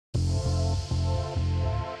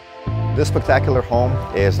This spectacular home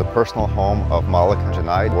is the personal home of Malik and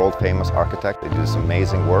Junaid, world-famous architect. They do this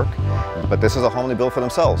amazing work, but this is a home they built for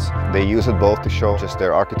themselves. They use it both to show just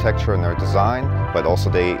their architecture and their design, but also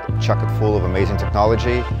they chuck it full of amazing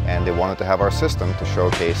technology, and they wanted to have our system to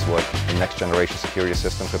showcase what the next generation security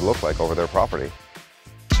system could look like over their property.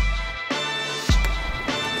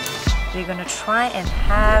 We're going to try and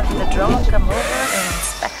have the drone come over and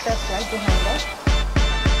inspect us right behind us.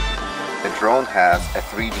 The drone has a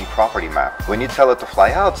 3D property map. When you tell it to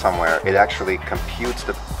fly out somewhere, it actually computes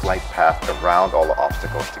the flight path around all the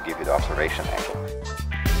obstacles to give you the observation angle.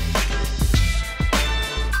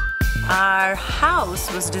 Our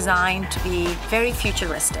house was designed to be very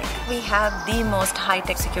futuristic. We have the most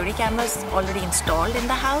high-tech security cameras already installed in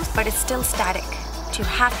the house, but it's still static. You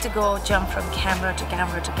have to go jump from camera to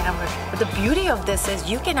camera to camera. But the beauty of this is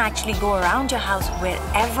you can actually go around your house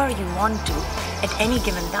wherever you want to at any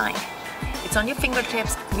given time. It's on your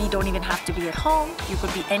fingertips. We don't even have to be at home. You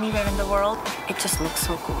could be anywhere in the world. It just looks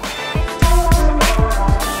so cool.